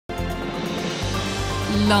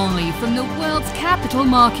Live from the world's capital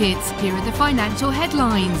markets, here are the financial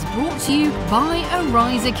headlines brought to you by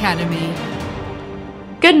Arise Academy.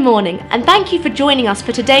 Good morning and thank you for joining us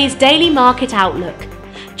for today's Daily Market Outlook.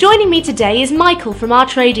 Joining me today is Michael from our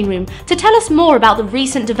trading room to tell us more about the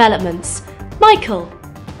recent developments. Michael.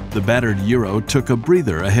 The battered euro took a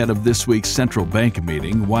breather ahead of this week's central bank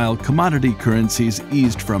meeting, while commodity currencies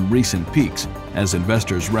eased from recent peaks as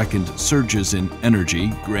investors reckoned surges in energy,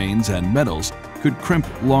 grains, and metals could crimp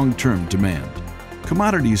long-term demand.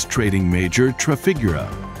 Commodities trading major Trafigura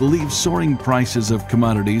believes soaring prices of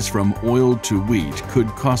commodities from oil to wheat could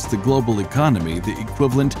cost the global economy the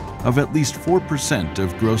equivalent of at least 4%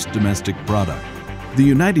 of gross domestic product. The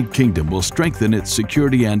United Kingdom will strengthen its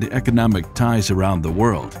security and economic ties around the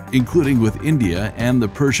world, including with India and the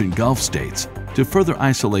Persian Gulf states, to further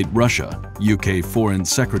isolate Russia, UK Foreign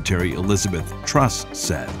Secretary Elizabeth Truss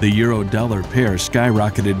said. The euro-dollar pair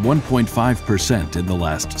skyrocketed 1.5% in the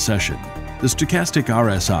last session. The stochastic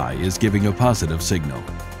RSI is giving a positive signal.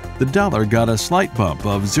 The dollar got a slight bump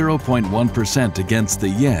of 0.1% against the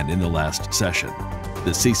yen in the last session.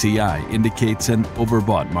 The CCI indicates an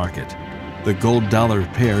overbought market. The gold-dollar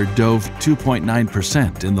pair dove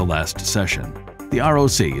 2.9% in the last session. The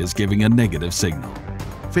ROC is giving a negative signal.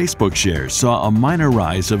 Facebook shares saw a minor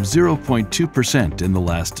rise of 0.2% in the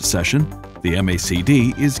last session. The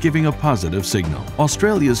MACD is giving a positive signal.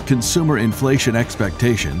 Australia's consumer inflation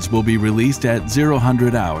expectations will be released at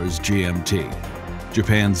 0000 hours GMT.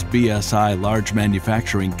 Japan's BSI Large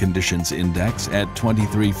Manufacturing Conditions Index at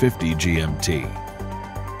 2350 GMT.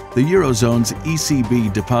 The Eurozone's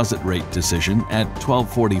ECB deposit rate decision at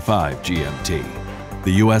 1245 GMT.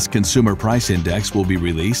 The U.S. Consumer Price Index will be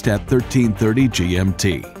released at 1330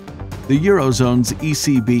 GMT. The Eurozone's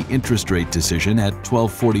ECB interest rate decision at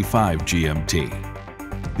 1245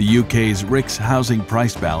 GMT. The UK's RICS housing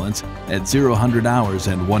price balance at 0000 hours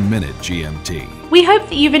and 1 minute GMT. We hope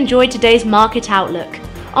that you've enjoyed today's Market Outlook.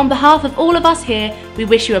 On behalf of all of us here, we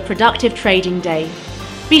wish you a productive trading day.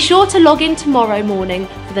 Be sure to log in tomorrow morning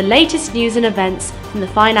for the latest news and events from the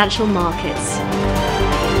financial markets.